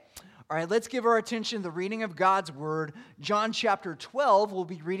All right, let's give our attention to the reading of God's Word. John chapter 12, we'll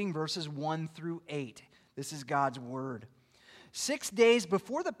be reading verses 1 through 8. This is God's Word. 6 days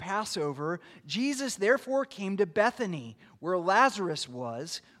before the Passover, Jesus therefore came to Bethany, where Lazarus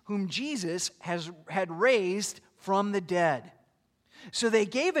was, whom Jesus had raised from the dead. So they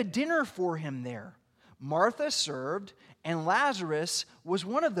gave a dinner for him there. Martha served, and Lazarus was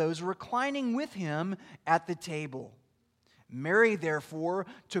one of those reclining with him at the table. Mary, therefore,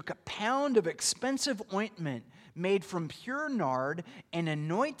 took a pound of expensive ointment made from pure nard and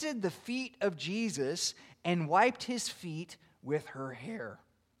anointed the feet of Jesus and wiped his feet with her hair.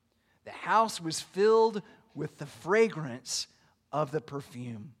 The house was filled with the fragrance of the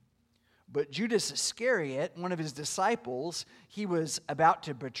perfume. But Judas Iscariot, one of his disciples, he was about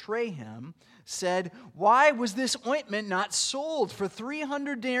to betray him, said, "Why was this ointment not sold for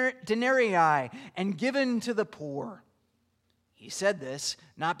 300 denarii and given to the poor?" He said this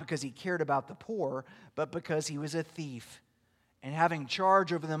not because he cared about the poor, but because he was a thief. And having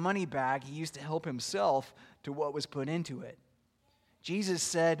charge over the money bag, he used to help himself to what was put into it. Jesus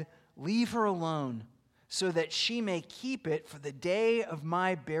said, "Leave her alone, so that she may keep it for the day of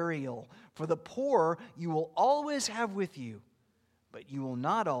my burial. For the poor you will always have with you, but you will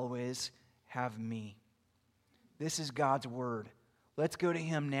not always have me." This is God's word. Let's go to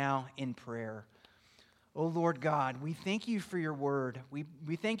him now in prayer. Oh Lord God, we thank you for your word.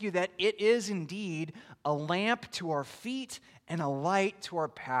 We thank you that it is indeed a lamp to our feet and a light to our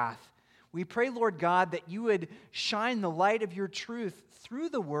path. We pray, Lord God, that you would shine the light of your truth through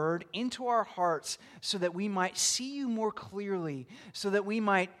the word into our hearts so that we might see you more clearly, so that we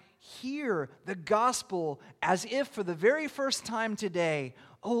might hear the gospel as if for the very first time today.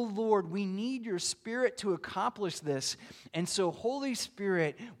 Oh Lord, we need your Spirit to accomplish this. And so, Holy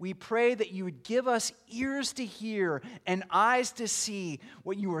Spirit, we pray that you would give us ears to hear and eyes to see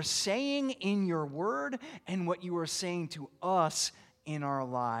what you are saying in your word and what you are saying to us in our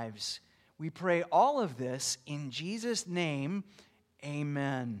lives. We pray all of this in Jesus' name,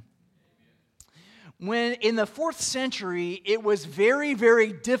 amen. When in the 4th century, it was very,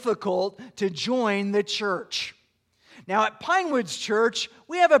 very difficult to join the church. Now, at Pinewoods Church,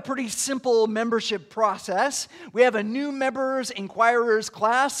 we have a pretty simple membership process. We have a new members inquirers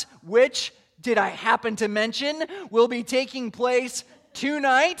class, which, did I happen to mention, will be taking place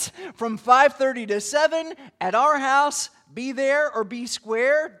tonight from 5:30 to 7 at our house. Be there or be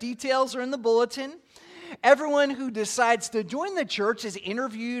square. Details are in the bulletin. Everyone who decides to join the church is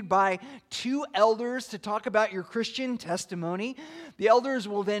interviewed by 2 elders to talk about your Christian testimony. The elders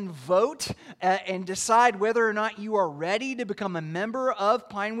will then vote and decide whether or not you are ready to become a member of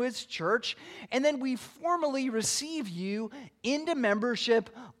Pinewoods Church. And then we formally receive you into membership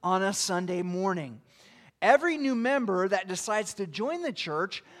on a Sunday morning. Every new member that decides to join the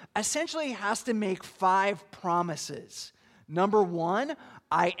church essentially has to make 5 promises. Number 1,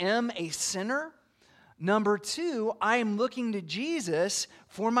 I am a sinner. Number 2, I am looking to Jesus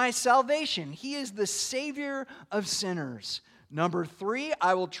for my salvation. He is the Savior of sinners. Number 3,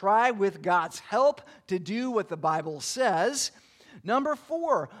 I will try with God's help to do what the Bible says. Number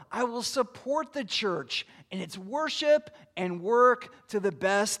 4, I will support the church in its worship and work to the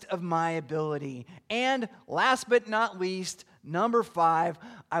best of my ability. And last but not least, number 5,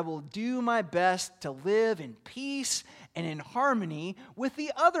 I will do my best to live in peace and in harmony with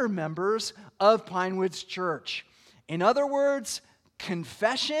the other members of Pinewoods Church. In other words,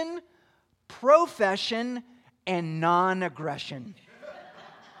 confession, profession, and non-aggression.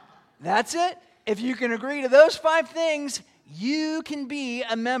 That's it. If you can agree to those 5 things, you can be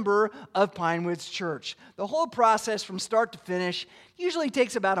a member of Pinewoods Church. The whole process from start to finish usually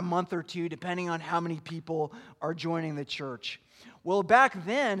takes about a month or 2, depending on how many people are joining the church. Well, back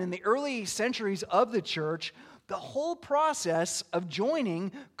then, in the early centuries of the church, the whole process of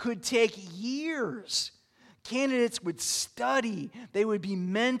joining could take years. Candidates would study, they would be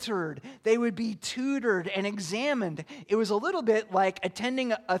mentored, they would be tutored and examined. It was a little bit like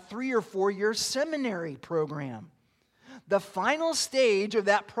attending a 3 or 4 year seminary program. The final stage of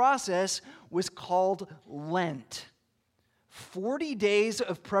that process was called Lent. 40 days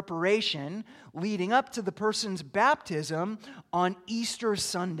of preparation leading up to the person's baptism on Easter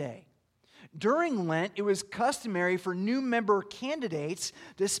Sunday. During Lent, it was customary for new member candidates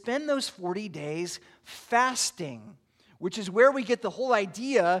to spend those 40 days fasting, which is where we get the whole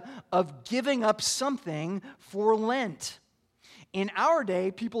idea of giving up something for Lent. In our day,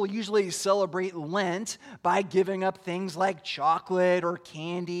 people usually celebrate Lent by giving up things like chocolate or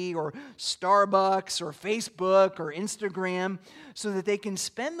candy or Starbucks or Facebook or Instagram so that they can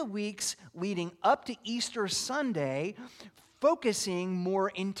spend the weeks leading up to Easter Sunday focusing more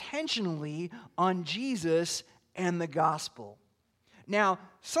intentionally on Jesus and the gospel. Now,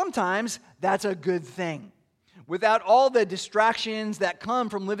 sometimes that's a good thing. Without all the distractions that come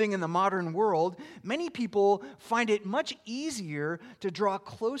from living in the modern world, many people find it much easier to draw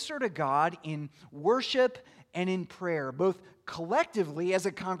closer to God in worship and in prayer, both collectively as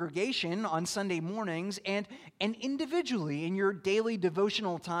a congregation on Sunday mornings and individually in your daily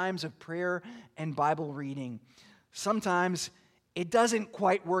devotional times of prayer and Bible reading. Sometimes it doesn't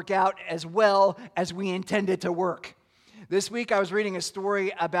quite work out as well as we intend it to work. This week I was reading a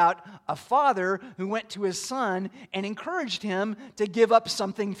story about a father who went to his son and encouraged him to give up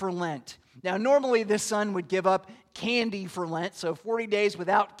something for Lent. Now, normally this son would give up candy for Lent, so 40 days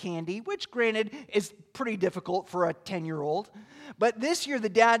without candy, which granted is pretty difficult for a 10-year-old. But this year the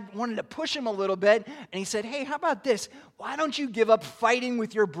dad wanted to push him a little bit, and he said, "Hey, how about this? Why don't you give up fighting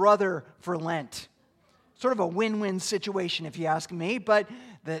with your brother for Lent?" Sort of a win-win situation, if you ask me, but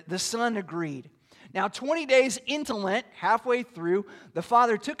the son agreed. Now, 20 days into Lent, halfway through, the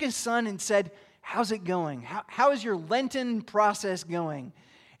father took his son and said, "How's it going? How is your Lenten process going?"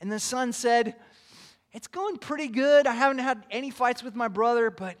 And the son said, "It's going pretty good. I haven't had any fights with my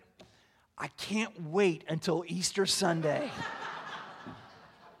brother, but I can't wait until Easter Sunday."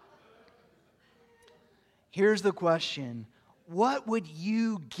 Here's the question. What would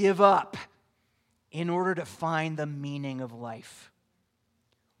you give up in order to find the meaning of life?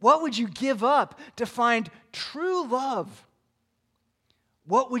 What would you give up to find true love?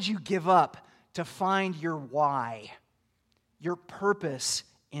 What would you give up to find your why, your purpose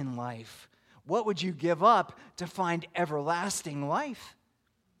in life? What would you give up to find everlasting life?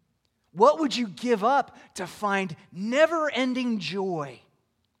 What would you give up to find never-ending joy?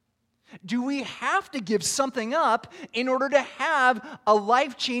 Do we have to give something up in order to have a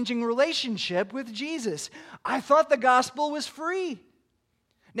life-changing relationship with Jesus? I thought the gospel was free.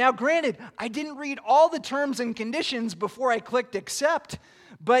 Now, granted, I didn't read all the terms and conditions before I clicked accept,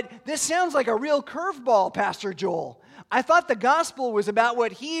 but this sounds like a real curveball, Pastor Joel. I thought the gospel was about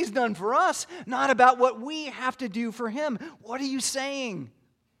what he's done for us, not about what we have to do for him. What are you saying?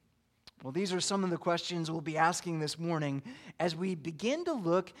 Well, these are some of the questions we'll be asking this morning as we begin to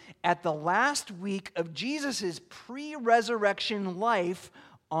look at the last week of Jesus' pre-resurrection life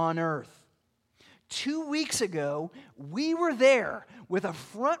on earth. 2 weeks ago, we were there with a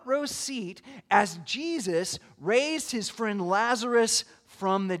front row seat as Jesus raised his friend Lazarus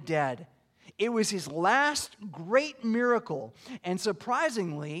from the dead. It was his last great miracle, and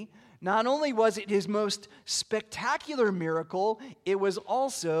surprisingly, not only was it his most spectacular miracle, it was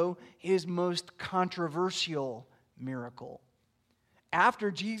also his most controversial miracle.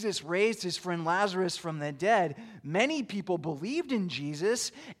 After Jesus raised his friend Lazarus from the dead, many people believed in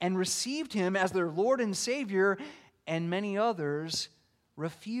Jesus and received him as their Lord and Savior, and many others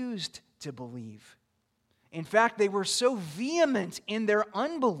refused to believe. In fact, they were so vehement in their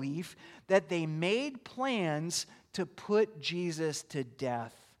unbelief that they made plans to put Jesus to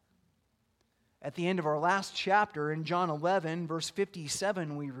death. At the end of our last chapter, in John 11, verse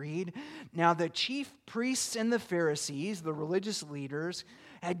 57, we read, "Now the chief priests and the Pharisees, the religious leaders,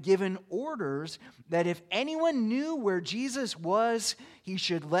 had given orders that if anyone knew where Jesus was, he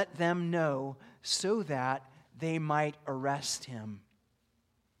should let them know so that they might arrest him."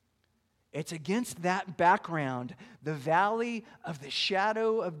 It's against that background, the valley of the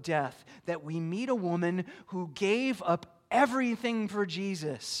shadow of death, that we meet a woman who gave up everything for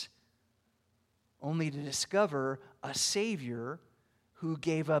Jesus, only to discover a Savior who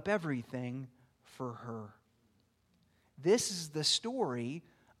gave up everything for her. This is the story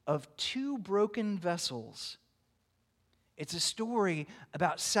of two broken vessels. It's a story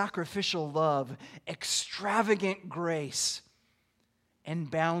about sacrificial love, extravagant grace,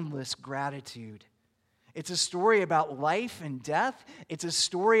 and boundless gratitude. It's a story about life and death. It's a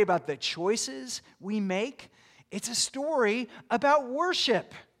story about the choices we make. It's a story about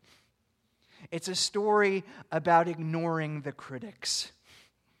worship. It's a story about ignoring the critics.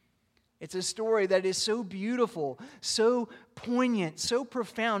 It's a story that is so beautiful, so poignant, so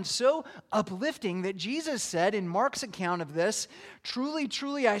profound, so uplifting that Jesus said in Mark's account of this, "Truly,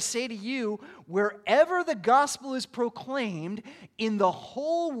 truly, I say to you, wherever the gospel is proclaimed in the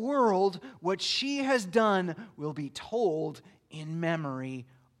whole world, what she has done will be told in memory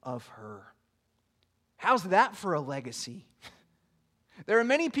of her." How's that for a legacy? There are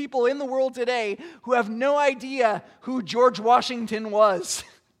many people in the world today who have no idea who George Washington was.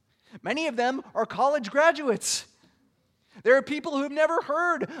 Many of them are college graduates. There are people who have never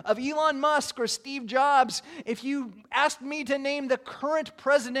heard of Elon Musk or Steve Jobs. If you asked me to name the current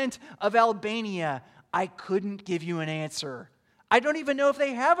president of Albania, I couldn't give you an answer. I don't even know if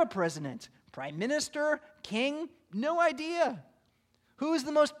they have a president, prime minister, king, no idea. Who is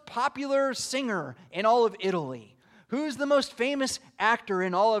the most popular singer in all of Italy? Who's the most famous actor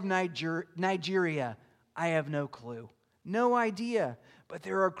in all of Nigeria? I have no clue. No idea. But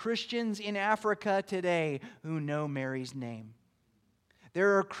there are Christians in Africa today who know Mary's name.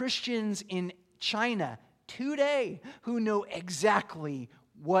 There are Christians in China today who know exactly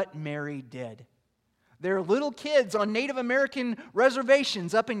what Mary did. There are little kids on Native American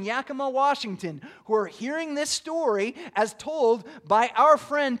reservations up in Yakima, Washington, who are hearing this story as told by our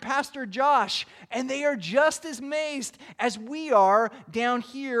friend Pastor Josh, and they are just as amazed as we are down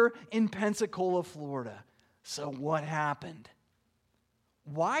here in Pensacola, Florida. So what happened?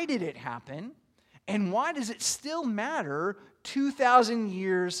 Why did it happen? And why does it still matter 2,000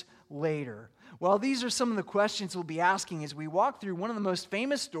 years later? Well, these are some of the questions we'll be asking as we walk through one of the most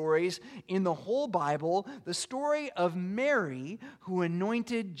famous stories in the whole Bible, the story of Mary, who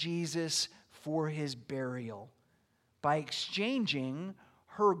anointed Jesus for his burial by exchanging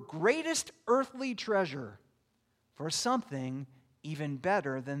her greatest earthly treasure for something even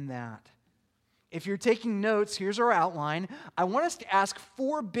better than that. If you're taking notes, here's our outline. I want us to ask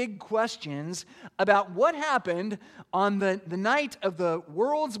 4 big questions about what happened on the night of the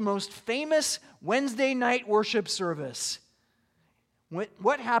world's most famous Wednesday night worship service.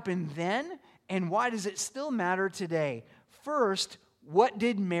 What happened then, and why does it still matter today? First, what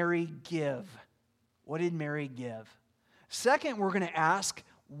did Mary give? What did Mary give? Second, we're going to ask,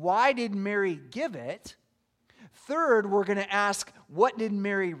 why did Mary give it? Third, we're going to ask, what did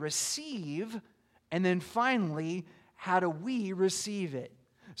Mary receive? And then finally, how do we receive it?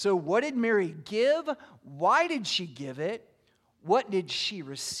 So what did Mary give? Why did she give it? What did she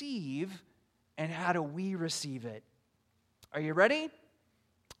receive? And how do we receive it? Are you ready?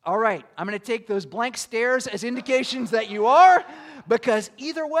 All right, I'm going to take those blank stares as indications that you are, because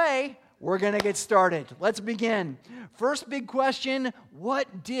either way, we're going to get started. Let's begin. First big question,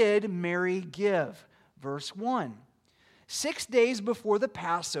 what did Mary give? Verse 1. 6 days before the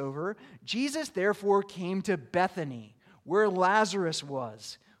Passover, Jesus therefore came to Bethany, where Lazarus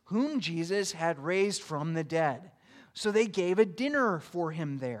was, whom Jesus had raised from the dead. So they gave a dinner for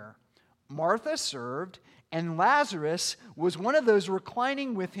him there. Martha served, and Lazarus was one of those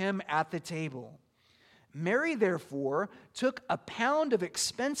reclining with him at the table. Mary, therefore, took a pound of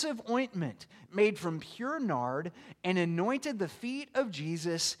expensive ointment made from pure nard and anointed the feet of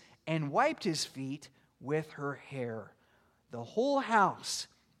Jesus and wiped his feet with her hair. The whole house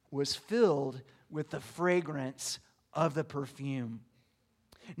was filled with the fragrance of the perfume.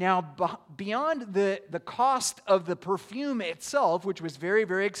 Now, beyond the cost of the perfume itself, which was very,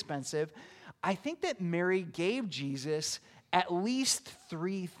 very expensive, I think that Mary gave Jesus at least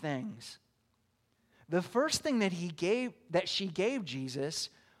 3 things. The first thing that she gave Jesus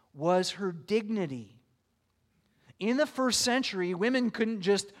was her dignity. In the first century, women couldn't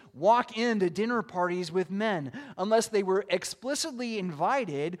just walk into dinner parties with men unless they were explicitly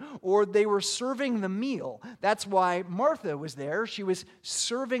invited or they were serving the meal. That's why Martha was there. She was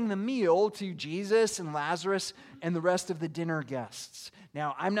serving the meal to Jesus and Lazarus and the rest of the dinner guests.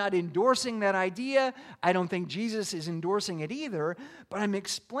 Now, I'm not endorsing that idea. I don't think Jesus is endorsing it either, but I'm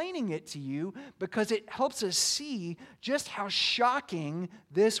explaining it to you because it helps us see just how shocking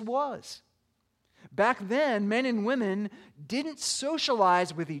this was. Back then, men and women didn't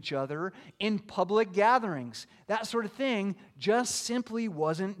socialize with each other in public gatherings. That sort of thing just simply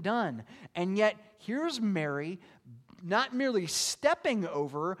wasn't done. And yet, here's Mary not merely stepping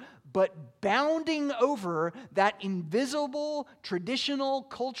over, but bounding over that invisible, traditional,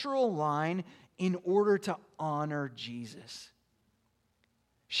 cultural line in order to honor Jesus.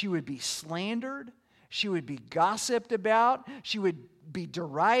 She would be slandered. She would be gossiped about. She would be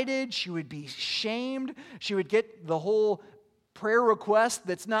derided. She would be shamed. She would get the whole prayer request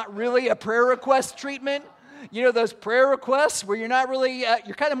that's not really a prayer request treatment. You know, those prayer requests where you're not really,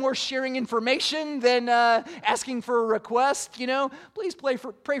 you're kind of more sharing information than asking for a request, you know. Please pray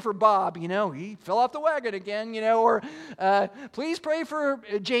for Bob, you know, he fell off the wagon again, you know, or please pray for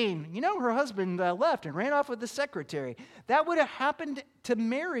Jane. You know, her husband left and ran off with the secretary. That would have happened to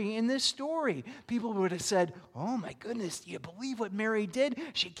Mary in this story. People would have said, oh my goodness, do you believe what Mary did?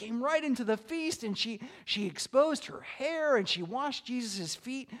 She came right into the feast and she exposed her hair and she washed Jesus'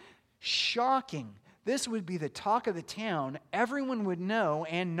 feet. Shocking. This would be the talk of the town. Everyone would know,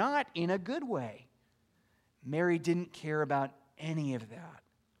 and not in a good way. Mary didn't care about any of that.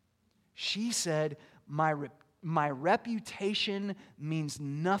 She said, my reputation means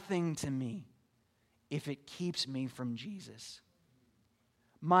nothing to me if it keeps me from Jesus.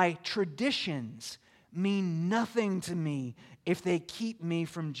 My traditions mean nothing to me if they keep me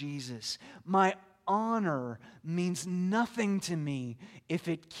from Jesus. My honor means nothing to me if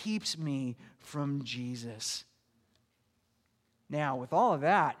it keeps me from Jesus. Now, with all of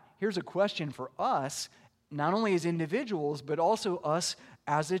that, here's a question for us, not only as individuals, but also us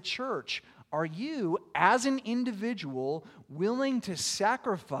as a church. Are you, as an individual, willing to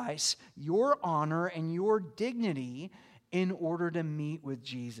sacrifice your honor and your dignity in order to meet with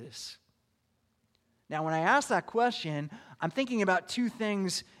Jesus? Now, when I ask that question, I'm thinking about two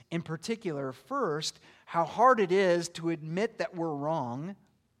things in particular. First, how hard it is to admit that we're wrong.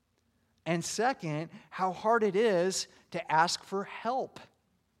 And second, how hard it is to ask for help.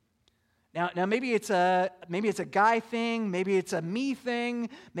 Now maybe it's a guy thing, maybe it's a me thing,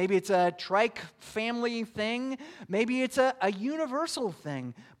 maybe it's a trike family thing, maybe it's a universal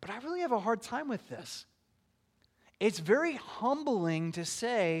thing, but I really have a hard time with this. It's very humbling to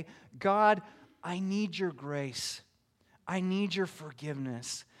say, God, I need your grace. I need your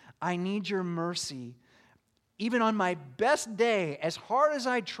forgiveness. I need your mercy. Even on my best day, as hard as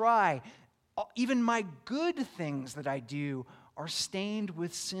I try, even my good things that I do are stained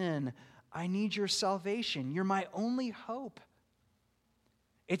with sin. I need your salvation. You're my only hope.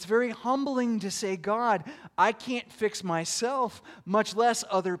 It's very humbling to say, God, I can't fix myself, much less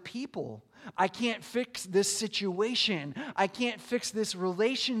other people. I can't fix this situation. I can't fix this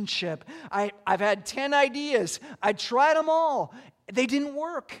relationship. I've had 10 ideas. I tried them all. They didn't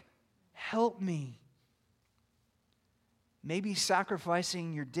work. Help me. Maybe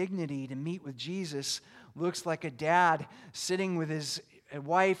sacrificing your dignity to meet with Jesus looks like a dad sitting with his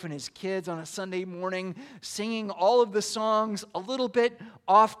wife and his kids on a Sunday morning, singing all of the songs a little bit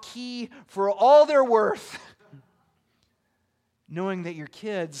off key for all they're worth, knowing that your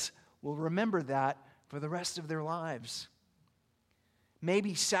kids will remember that for the rest of their lives.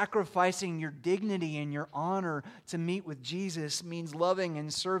 Maybe sacrificing your dignity and your honor to meet with Jesus means loving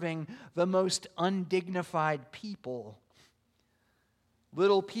and serving the most undignified people.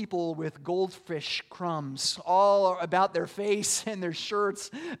 Little people with goldfish crumbs all about their face and their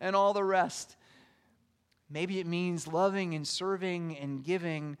shirts and all the rest. Maybe it means loving and serving and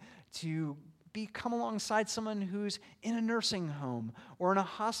giving to come alongside someone who's in a nursing home or in a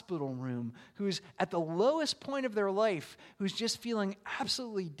hospital room, who's at the lowest point of their life, who's just feeling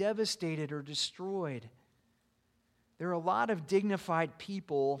absolutely devastated or destroyed. There are a lot of dignified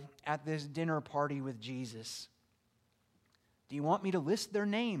people at this dinner party with Jesus. Do you want me to list their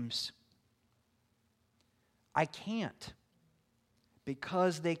names? I can't,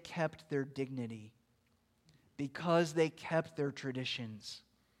 because they kept their dignity, because they kept their traditions.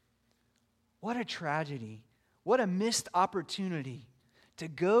 What a tragedy. What a missed opportunity to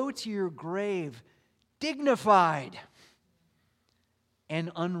go to your grave dignified and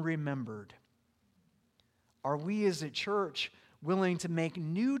unremembered. Are we as a church willing to make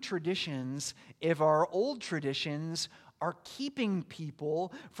new traditions if our old traditions are keeping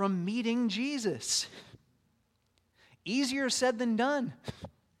people from meeting Jesus? Easier said than done.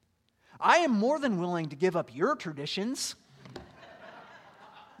 I am more than willing to give up your traditions.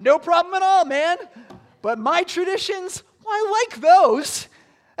 No problem at all, man. But my traditions, well, I like those.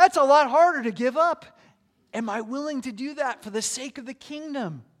 That's a lot harder to give up. Am I willing to do that for the sake of the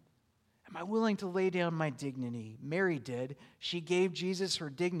kingdom? Am I willing to lay down my dignity? Mary did. She gave Jesus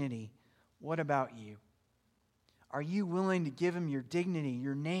her dignity. What about you? Are you willing to give him your dignity,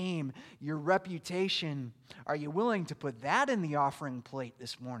 your name, your reputation? Are you willing to put that in the offering plate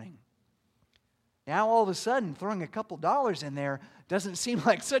this morning? Now, all of a sudden, throwing a couple dollars in there doesn't seem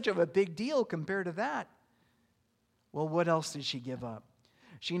like such of a big deal compared to that. Well, what else did she give up?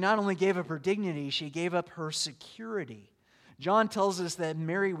 She not only gave up her dignity, she gave up her security. John tells us that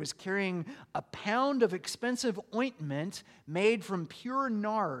Mary was carrying a pound of expensive ointment made from pure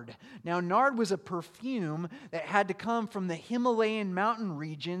nard. Now, nard was a perfume that had to come from the Himalayan mountain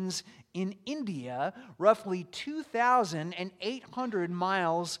regions in India, roughly 2,800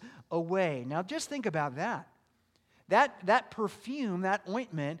 miles away. Now, just think about that. That perfume, that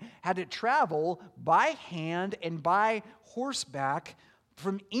ointment, had to travel by hand and by horseback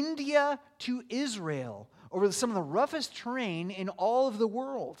from India to Israel over some of the roughest terrain in all of the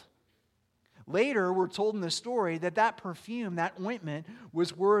world. Later, we're told in the story that perfume, that ointment,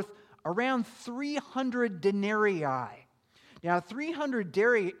 was worth around 300 denarii. Now, 300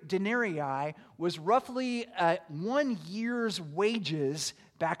 denarii was roughly 1 year's wages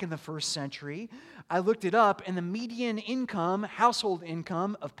back in the first century. I looked it up, and the median income, household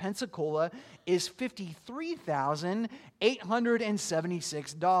income of Pensacola is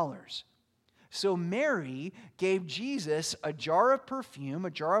 $53,876. So Mary gave Jesus a jar of perfume,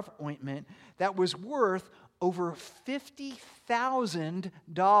 a jar of ointment, that was worth over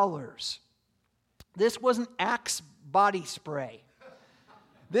 $50,000. This wasn't Axe body spray.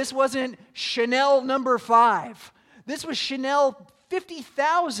 This wasn't Chanel number 5. This was Chanel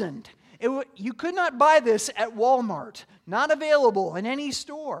 50,000. You could not buy this at Walmart, not available in any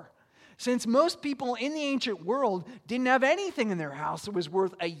store. Since most people in the ancient world didn't have anything in their house that was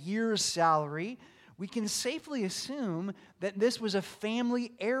worth a year's salary, we can safely assume that this was a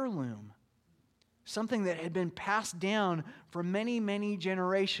family heirloom, something that had been passed down for many, many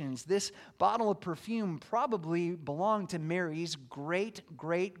generations. This bottle of perfume probably belonged to Mary's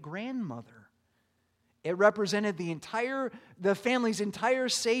great-great-grandmother. It represented the family's entire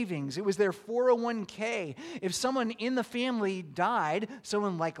savings. It was their 401k. If someone in the family died,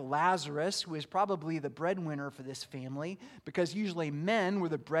 someone like Lazarus, who is probably the breadwinner for this family, because usually men were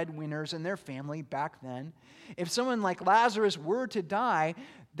the breadwinners in their family back then. If someone like Lazarus were to die,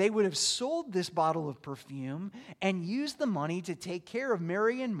 they would have sold this bottle of perfume and used the money to take care of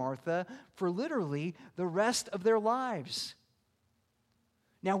Mary and Martha for literally the rest of their lives.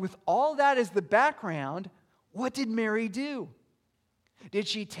 Now, with all that as the background, what did Mary do? Did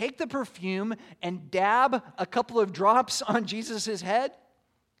she take the perfume and dab a couple of drops on Jesus' head?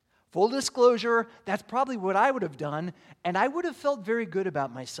 Full disclosure, that's probably what I would have done, and I would have felt very good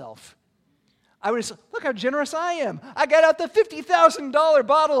about myself. I would have said, look how generous I am. I got out the $50,000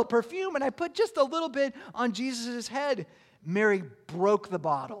 bottle of perfume, and I put just a little bit on Jesus' head. Mary broke the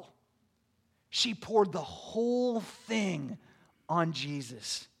bottle. She poured the whole thing on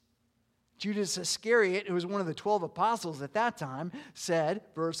Jesus. Judas Iscariot, who was one of the 12 apostles at that time, said,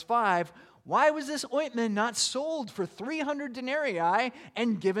 verse 5, "Why was this ointment not sold for 300 denarii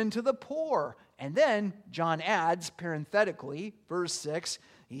and given to the poor?" And then John adds, parenthetically, verse 6,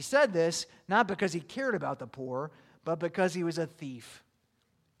 he said this not because he cared about the poor, but because he was a thief.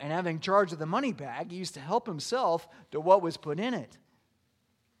 And having charge of the money bag, he used to help himself to what was put in it.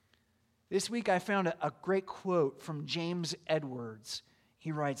 This week I found a great quote from James Edwards.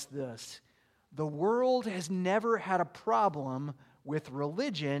 He writes this: "The world has never had a problem with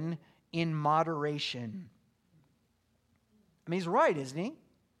religion in moderation." I mean, he's right, isn't he?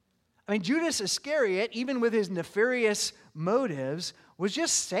 I mean, Judas Iscariot, even with his nefarious motives, was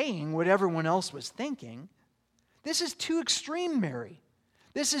just saying what everyone else was thinking. This is too extreme, Mary.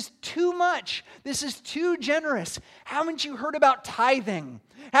 This is too much. This is too generous. Haven't you heard about tithing?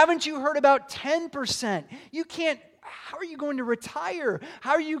 Haven't you heard about 10%? How are you going to retire?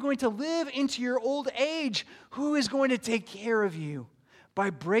 How are you going to live into your old age? Who is going to take care of you?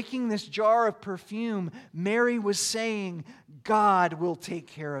 By breaking this jar of perfume, Mary was saying, God will take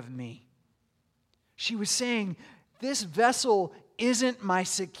care of me. She was saying, this vessel isn't my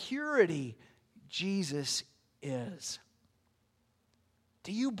security. Jesus is.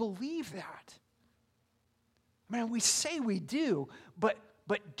 Do you believe that? I mean, we say we do, but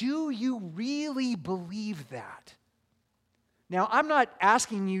do you really believe that? Now, I'm not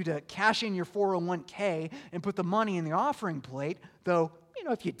asking you to cash in your 401k and put the money in the offering plate, though,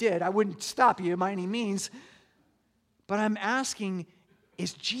 if you did, I wouldn't stop you by any means. But I'm asking,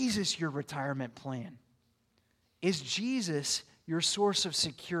 is Jesus your retirement plan? Is Jesus your source of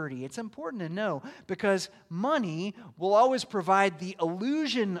security? It's important to know because money will always provide the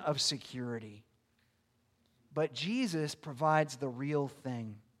illusion of security. But Jesus provides the real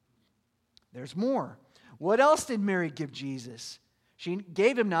thing. There's more. What else did Mary give Jesus? She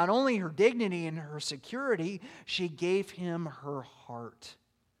gave him not only her dignity and her security, she gave him her heart.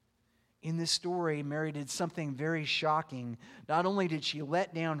 In this story, Mary did something very shocking. Not only did she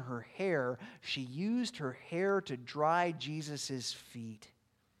let down her hair, she used her hair to dry Jesus' feet.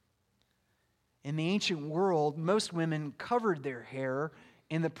 In the ancient world, most women covered their hair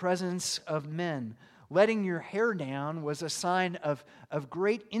in the presence of men. Letting your hair down was a sign of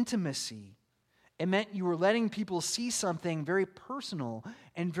great intimacy. It meant you were letting people see something very personal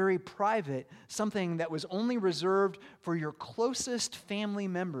and very private, something that was only reserved for your closest family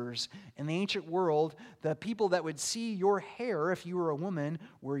members. In the ancient world, the people that would see your hair, if you were a woman,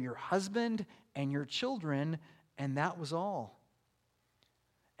 were your husband and your children, and that was all.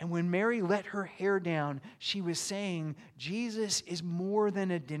 And when Mary let her hair down, she was saying, Jesus is more than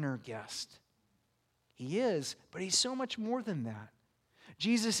a dinner guest. He is, but he's so much more than that.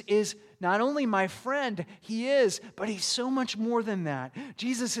 Jesus is not only my friend, he is, but he's so much more than that.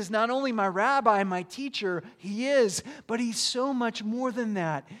 Jesus is not only my rabbi, my teacher, he is, but he's so much more than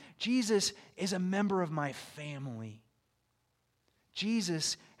that. Jesus is a member of my family.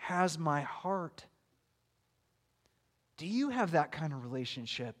 Jesus has my heart. Do you have that kind of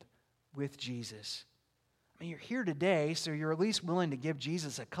relationship with Jesus? I mean, you're here today, so you're at least willing to give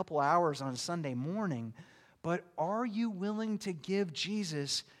Jesus a couple hours on Sunday morning, but are you willing to give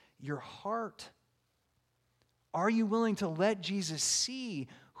Jesus your heart? Are you willing to let Jesus see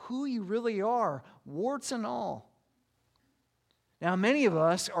who you really are, warts and all? Now, many of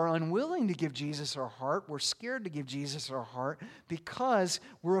us are unwilling to give Jesus our heart. We're scared to give Jesus our heart because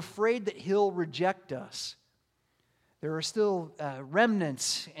we're afraid that he'll reject us. There are still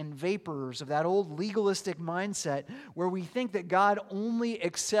remnants and vapors of that old legalistic mindset where we think that God only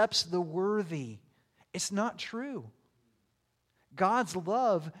accepts the worthy. It's not true. God's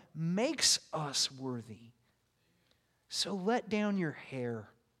love makes us worthy. So let down your hair.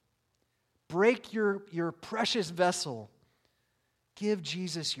 Break your precious vessel. Give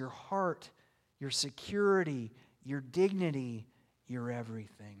Jesus your heart, your security, your dignity, your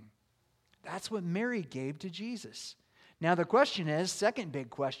everything. That's what Mary gave to Jesus. Now the question is, second big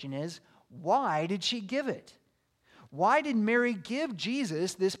question is, why did she give it? Why did Mary give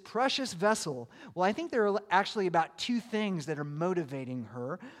Jesus this precious vessel? Well, I think there are actually about two things that are motivating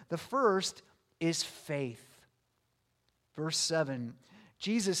her. The first is faith. Verse 7,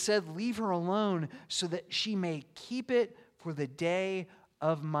 Jesus said, "Leave her alone so that she may keep it for the day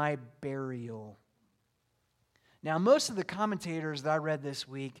of my burial." Now, most of the commentators that I read this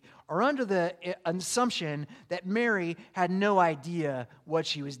week are under the assumption that Mary had no idea what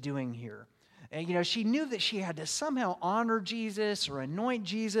she was doing here. And, she knew that she had to somehow honor Jesus or anoint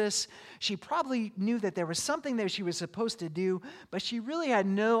Jesus. She probably knew that there was something that she was supposed to do, but she really had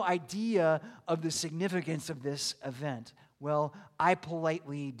no idea of the significance of this event. Well, I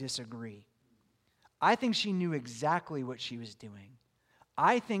politely disagree. I think she knew exactly what she was doing.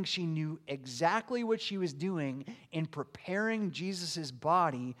 I think she knew exactly what she was doing in preparing Jesus'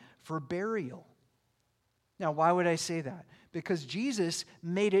 body for burial. Now, why would I say that? Because Jesus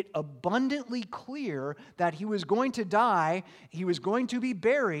made it abundantly clear that he was going to die, he was going to be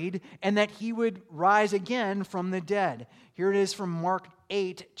buried, and that he would rise again from the dead. Here it is from Mark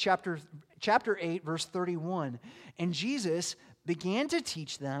 8, chapter 8, verse 31. And Jesus began to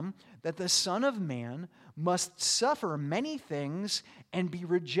teach them that the Son of Man must suffer many things and be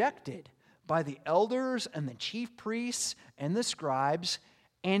rejected by the elders and the chief priests and the scribes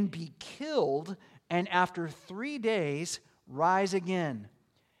and be killed, and after 3 days rise again.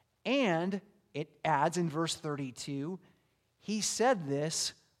 And it adds in verse 32, he said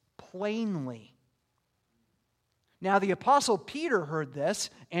this plainly. Now, the Apostle Peter heard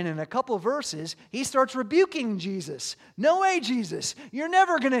this, and in a couple of verses, he starts rebuking Jesus. No way, Jesus. You're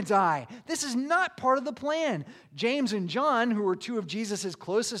never going to die. This is not part of the plan. James and John, who were two of Jesus'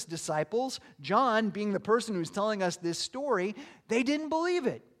 closest disciples, John being the person who's telling us this story, they didn't believe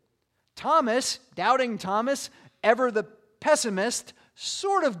it. Thomas, doubting Thomas, ever the pessimist,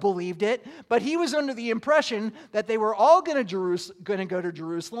 sort of believed it, but he was under the impression that they were all going to go to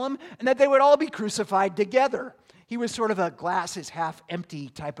Jerusalem and that they would all be crucified together. He was sort of a glass is half empty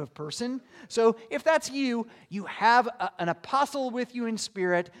type of person. So if that's you, you have an apostle with you in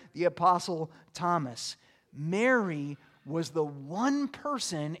spirit, the Apostle Thomas. Mary was the one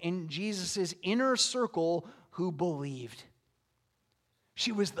person in Jesus' inner circle who believed.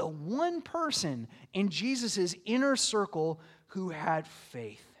 She was the one person in Jesus' inner circle who had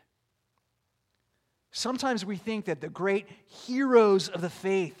faith. Sometimes we think that the great heroes of the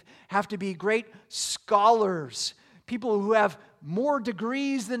faith have to be great scholars, people who have more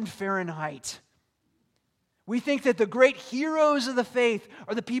degrees than Fahrenheit. We think that the great heroes of the faith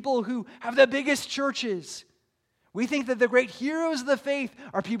are the people who have the biggest churches. We think that the great heroes of the faith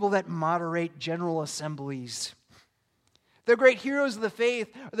are people that moderate general assemblies. The great heroes of the faith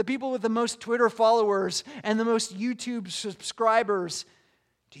are the people with the most Twitter followers and the most YouTube subscribers.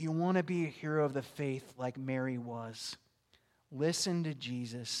 Do you want to be a hero of the faith like Mary was? Listen to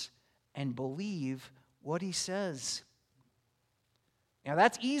Jesus and believe what he says. Now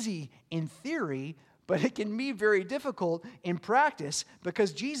that's easy in theory, but it can be very difficult in practice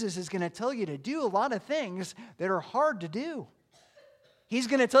because Jesus is going to tell you to do a lot of things that are hard to do. He's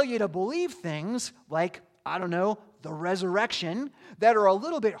going to tell you to believe things like, the resurrection that are a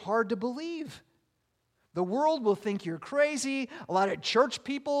little bit hard to believe. The world will think you're crazy. A lot of church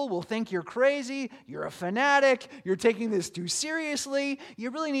people will think you're crazy. You're a fanatic. You're taking this too seriously.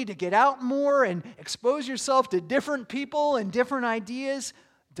 You really need to get out more and expose yourself to different people and different ideas.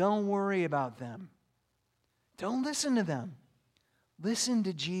 Don't worry about them. Don't listen to them. Listen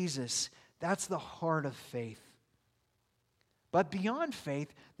to Jesus. That's the heart of faith. But beyond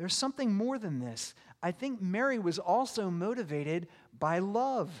faith, there's something more than this. I think Mary was also motivated by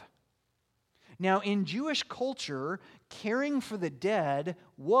love. Now, in Jewish culture, caring for the dead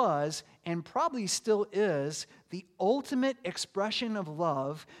was, and probably still is, the ultimate expression of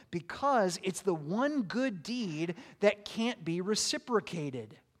love because it's the one good deed that can't be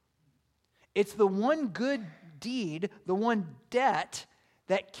reciprocated. It's the one good deed, the one debt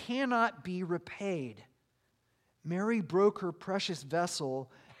that cannot be repaid. Mary broke her precious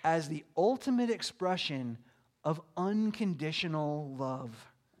vessel as the ultimate expression of unconditional love.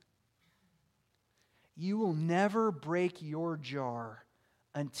 You will never break your jar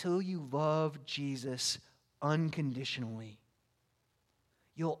until you love Jesus unconditionally.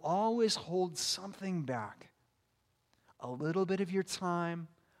 You'll always hold something back. A little bit of your time,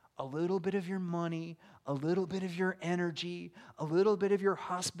 a little bit of your money, a little bit of your energy, a little bit of your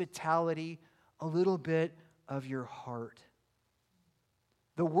hospitality, a little bit of your heart.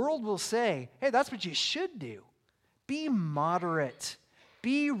 The world will say, hey, that's what you should do. Be moderate.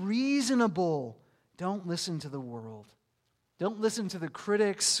 Be reasonable. Don't listen to the world. Don't listen to the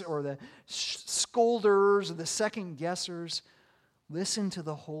critics or the scolders or the second guessers. Listen to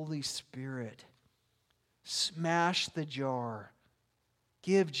the Holy Spirit. Smash the jar.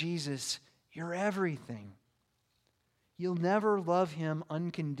 Give Jesus your everything. You'll never love him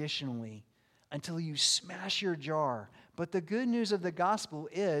unconditionally until you smash your jar. But the good news of the gospel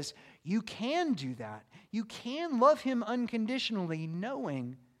is you can do that. You can love him unconditionally,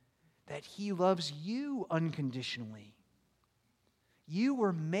 knowing that he loves you unconditionally. You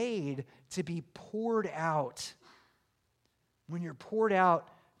were made to be poured out. When you're poured out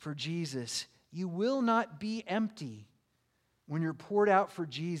for Jesus, you will not be empty. When you're poured out for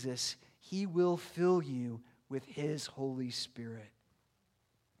Jesus, he will fill you with his Holy Spirit.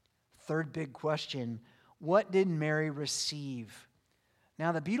 Third big question, what did Mary receive?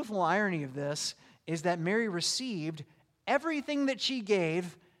 Now, the beautiful irony of this is that Mary received everything that she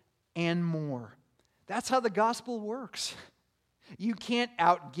gave and more. That's how the gospel works. You can't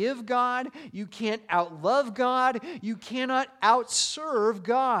outgive God. You can't outlove God. You cannot outserve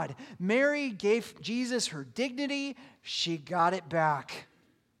God. Mary gave Jesus her dignity. She got it back.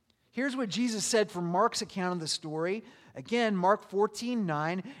 Here's what Jesus said from Mark's account of the story. Again, Mark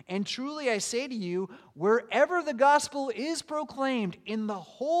 14:9, and truly I say to you, wherever the gospel is proclaimed in the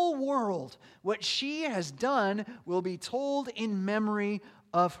whole world, what she has done will be told in memory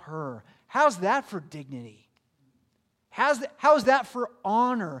of her. How's that for dignity? How's that for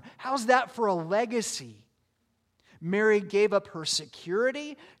honor? How's that for a legacy? Mary gave up her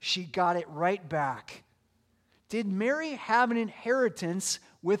security. She got it right back. Did Mary have an inheritance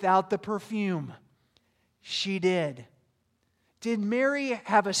without the perfume? She did. Did Mary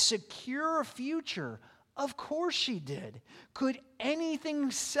have a secure future? Of course she did. Could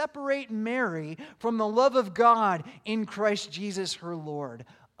anything separate Mary from the love of God in Christ Jesus her Lord?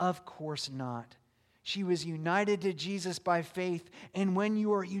 Of course not. She was united to Jesus by faith, and when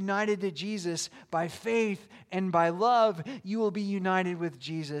you are united to Jesus by faith and by love, you will be united with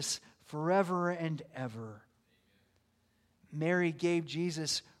Jesus forever and ever. Mary gave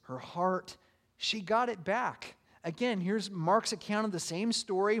Jesus her heart. She got it back. Again, here's Mark's account of the same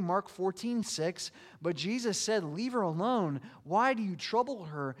story, Mark 14:6. But Jesus said, leave her alone. Why do you trouble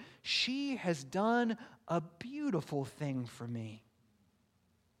her? She has done a beautiful thing for me.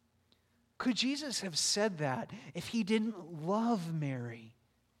 Could Jesus have said that if he didn't love Mary?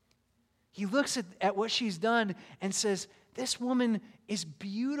 He looks at what she's done and says, this woman is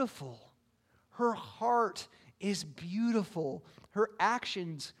beautiful. Her heart is beautiful. Her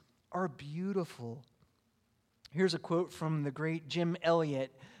actions are beautiful. Here's a quote from the great Jim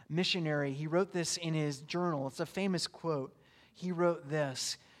Elliot, missionary. He wrote this in his journal. It's a famous quote. He wrote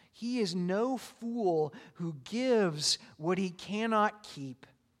this: "He is no fool who gives what he cannot keep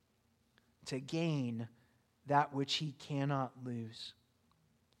to gain that which he cannot lose."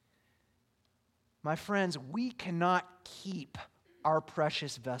 My friends, we cannot keep our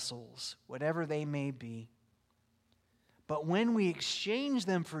precious vessels, whatever they may be. But when we exchange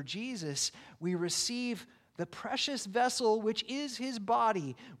them for Jesus, we receive the precious vessel, which is his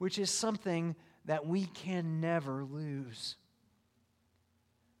body, which is something that we can never lose.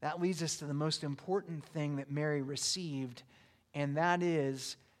 That leads us to the most important thing that Mary received, and that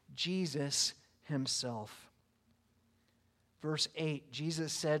is Jesus himself. Verse 8,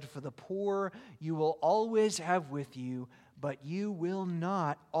 Jesus said, "For the poor you will always have with you, but you will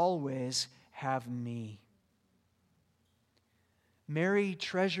not always have me." Mary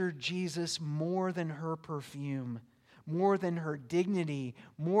treasured Jesus more than her perfume, more than her dignity,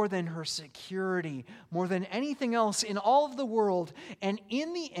 more than her security, more than anything else in all of the world. And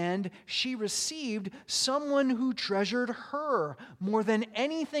in the end, she received someone who treasured her more than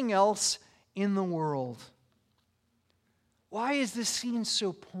anything else in the world. Why is this scene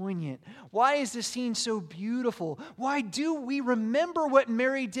so poignant? Why is this scene so beautiful? Why do we remember what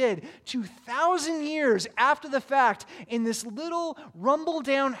Mary did 2,000 years after the fact in this little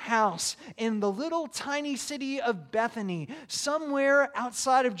rumble-down house in the little tiny city of Bethany, somewhere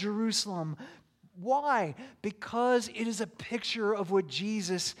outside of Jerusalem? Why? Because it is a picture of what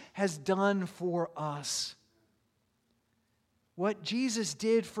Jesus has done for us. What Jesus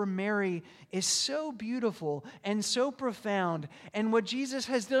did for Mary is so beautiful and so profound. And what Jesus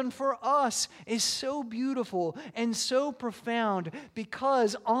has done for us is so beautiful and so profound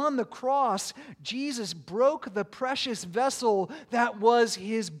because on the cross, Jesus broke the precious vessel that was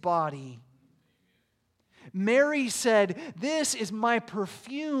his body. Mary said, "This is my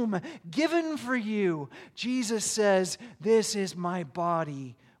perfume given for you." Jesus says, "This is my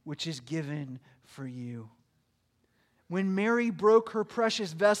body which is given for you." When Mary broke her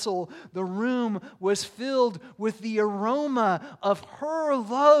precious vessel, the room was filled with the aroma of her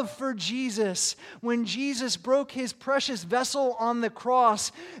love for Jesus. When Jesus broke his precious vessel on the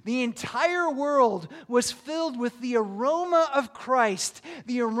cross, the entire world was filled with the aroma of Christ,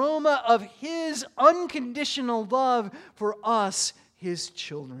 the aroma of his unconditional love for us, his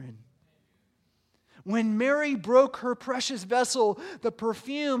children. When Mary broke her precious vessel, the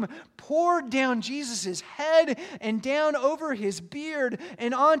perfume poured down Jesus' head and down over his beard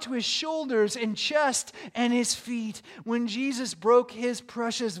and onto his shoulders and chest and his feet. When Jesus broke his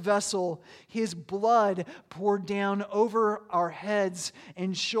precious vessel, his blood poured down over our heads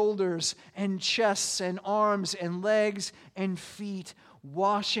and shoulders and chests and arms and legs and feet,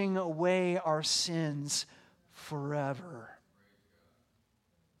 washing away our sins forever.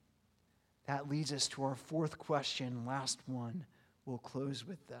 That leads us to our fourth question, last one. We'll close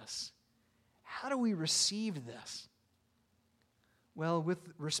with this. How do we receive this? Well, with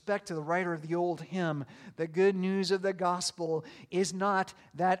respect to the writer of the old hymn, the good news of the gospel is not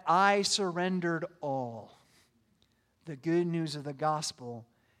that I surrendered all. The good news of the gospel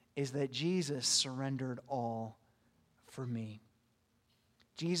is that Jesus surrendered all for me.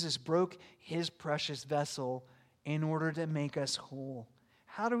 Jesus broke his precious vessel in order to make us whole.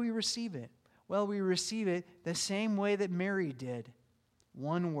 How do we receive it? Well, we receive it the same way that Mary did.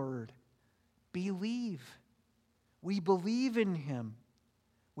 One word: believe. We believe in him.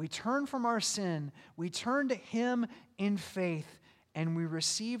 We turn from our sin. We turn to him in faith, and we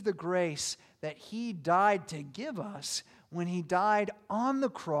receive the grace that he died to give us when he died on the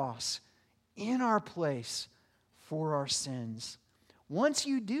cross in our place for our sins. Once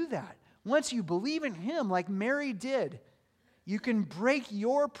you do that, once you believe in him like Mary did, you can break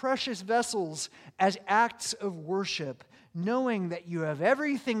your precious vessels as acts of worship, knowing that you have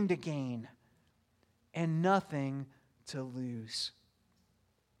everything to gain and nothing to lose.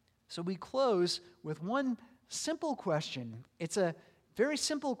 So we close with one simple question. It's a very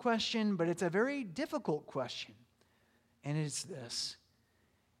simple question, but it's a very difficult question. And it's this: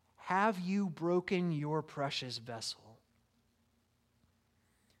 have you broken your precious vessel?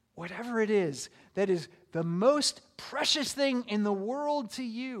 Whatever it is that is the most precious thing in the world to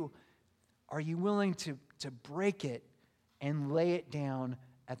you, are you willing to break it and lay it down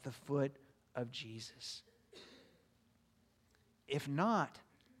at the foot of Jesus? If not,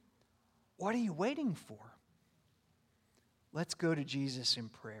 what are you waiting for? Let's go to Jesus in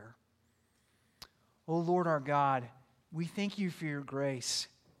prayer. Oh Lord our God, we thank you for your grace,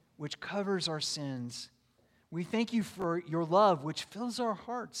 which covers our sins. We thank you for your love, which fills our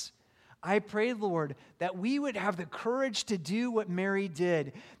hearts. I pray, Lord, that we would have the courage to do what Mary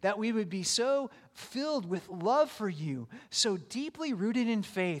did, that we would be so filled with love for you, so deeply rooted in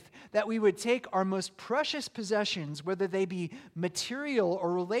faith, that we would take our most precious possessions, whether they be material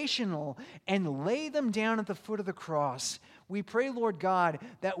or relational, and lay them down at the foot of the cross. We pray, Lord God,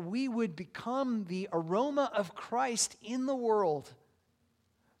 that we would become the aroma of Christ in the world,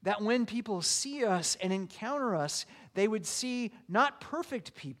 that when people see us and encounter us, they would see not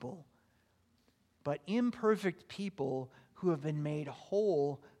perfect people, but imperfect people who have been made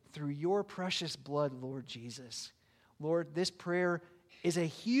whole through your precious blood, Lord Jesus. Lord, this prayer is a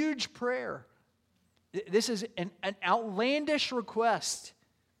huge prayer. This is an outlandish request.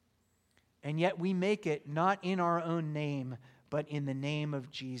 And yet we make it not in our own name, but in the name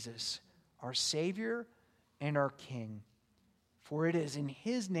of Jesus, our Savior and our King. For it is in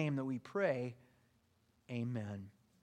his name that we pray. Amen.